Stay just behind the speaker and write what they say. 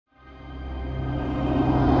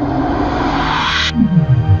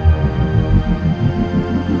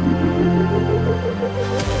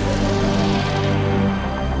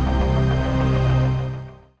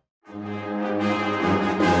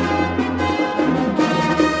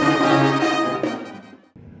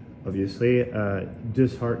previously.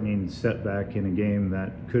 Disheartening setback in a game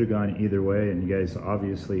that could have gone either way, and you guys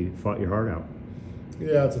obviously fought your heart out.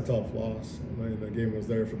 Yeah, it's a tough loss. I mean, the game was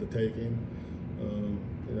there for the taking.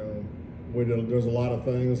 You know, there's a lot of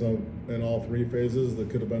things in all three phases that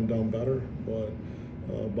could have been done better, but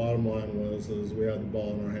bottom line was we had the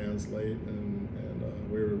ball in our hands late, and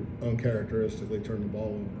we were uncharacteristically turned the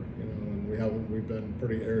ball over. You know, and we've been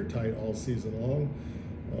pretty airtight all season long,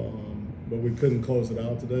 but we couldn't close it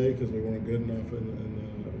out today because we weren't good enough,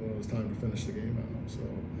 when it was time to finish the game out. So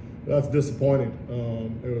that's disappointing.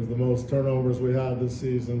 It was the most turnovers we had this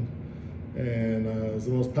season, and it was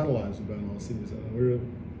the most penalized we've been all season. And we were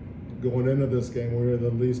going into this game, we were the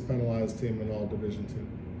least penalized team in all Division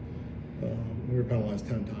II. We were penalized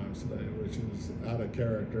 10 times today, which is out of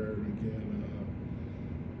character, and again,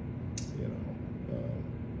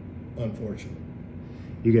 unfortunate.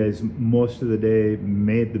 You guys, most of the day,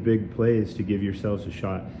 made the big plays to give yourselves a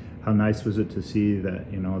shot. How nice was it to see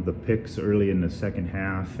that, you know, the picks early in the second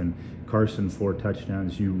half and Carson 4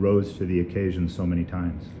 touchdowns, you rose to the occasion so many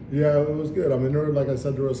times? Yeah, it was good. I mean, like I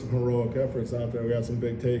said, there were some heroic efforts out there. We had some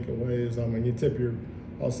big takeaways. I mean,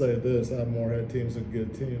 I'll say this, that Moorhead team's a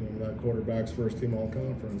good team. I mean, that quarterback's first team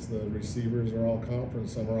all-conference. The receivers are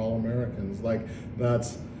all-conference. Some are all-Americans. Like,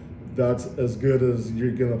 that's as good as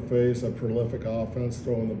you're going to face a prolific offense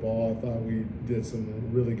throwing the ball. I thought we did some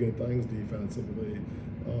really good things defensively.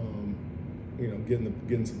 You know,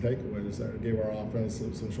 getting some takeaways there. Gave our offense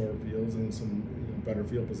some short fields and some better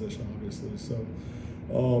field position, obviously. So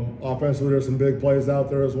offensively, there's some big plays out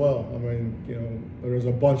there as well. I mean, you know, there's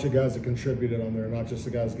a bunch of guys that contributed on there, not just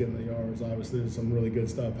the guys getting the yards. Obviously, some really good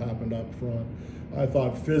stuff happened up front. I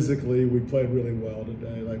thought physically we played really well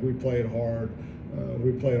today. Like, we played hard.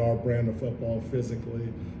 We played our brand of football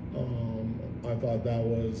physically. I thought that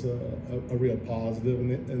was a real positive,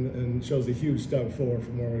 and shows a huge step forward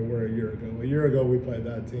from where we were a year ago. A year ago, we played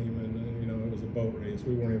that team, and you know, it was a boat race.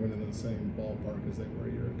 We weren't even in the same ballpark as they were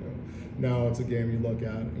a year ago. Now it's a game you look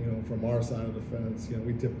at, you know, from our side of the fence. You know,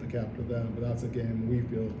 we tipped the cap to them, but that's a game we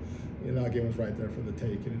feel, you know, that game was right there for the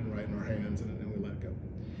taking and right in our hands, and we let it go.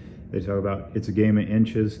 They talk about it's a game of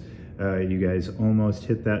inches. You guys almost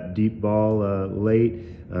hit that deep ball late.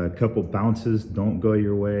 A couple bounces don't go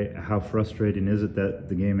your way. How frustrating is it that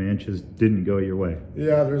the game of inches didn't go your way?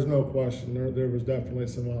 Yeah, there's no question. There was definitely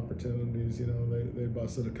some opportunities. You know, they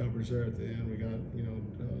busted a coverage there at the end. We got, you know,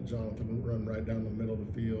 Jonathan run right down the middle of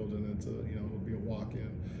the field, and it's it'll be a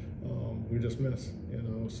walk-in. We just missed, you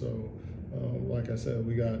know. So, like I said,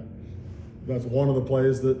 that's one of the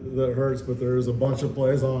plays that hurts, but there is a bunch of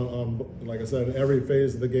plays on, like I said, in every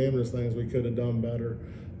phase of the game, there's things we could have done better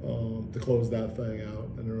to close that thing out.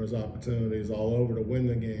 And there was opportunities all over to win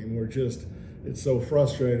the game. It's so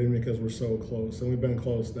frustrating because we're so close. And we've been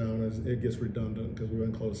close now, and it gets redundant because we've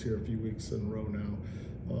been close here a few weeks in a row now.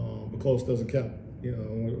 But close doesn't count. You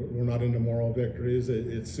know, we're not into moral victories.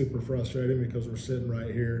 It's super frustrating because we're sitting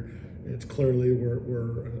right here. It's clearly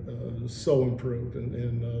we're so improved,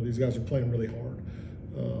 and these guys are playing really hard.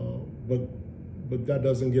 But that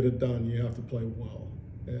doesn't get it done. You have to play well,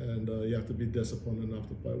 and you have to be disciplined enough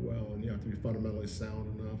to play well, and you have to be fundamentally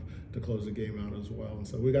sound enough to close the game out as well. And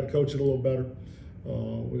so we got to coach it a little better.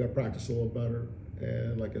 We got to practice a little better.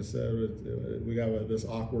 And like I said, we got this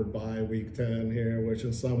awkward bye week 10 here, which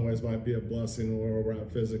in some ways might be a blessing where we're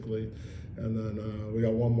at physically. And then we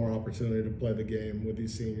got one more opportunity to play the game with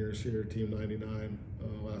these seniors here, Team 99.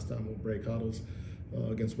 Last time we'll break huddles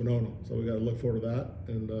against Winona. So we got to look forward to that.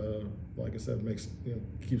 And like I said,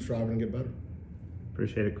 keep striving and get better.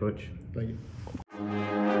 Appreciate it, Coach. Thank you.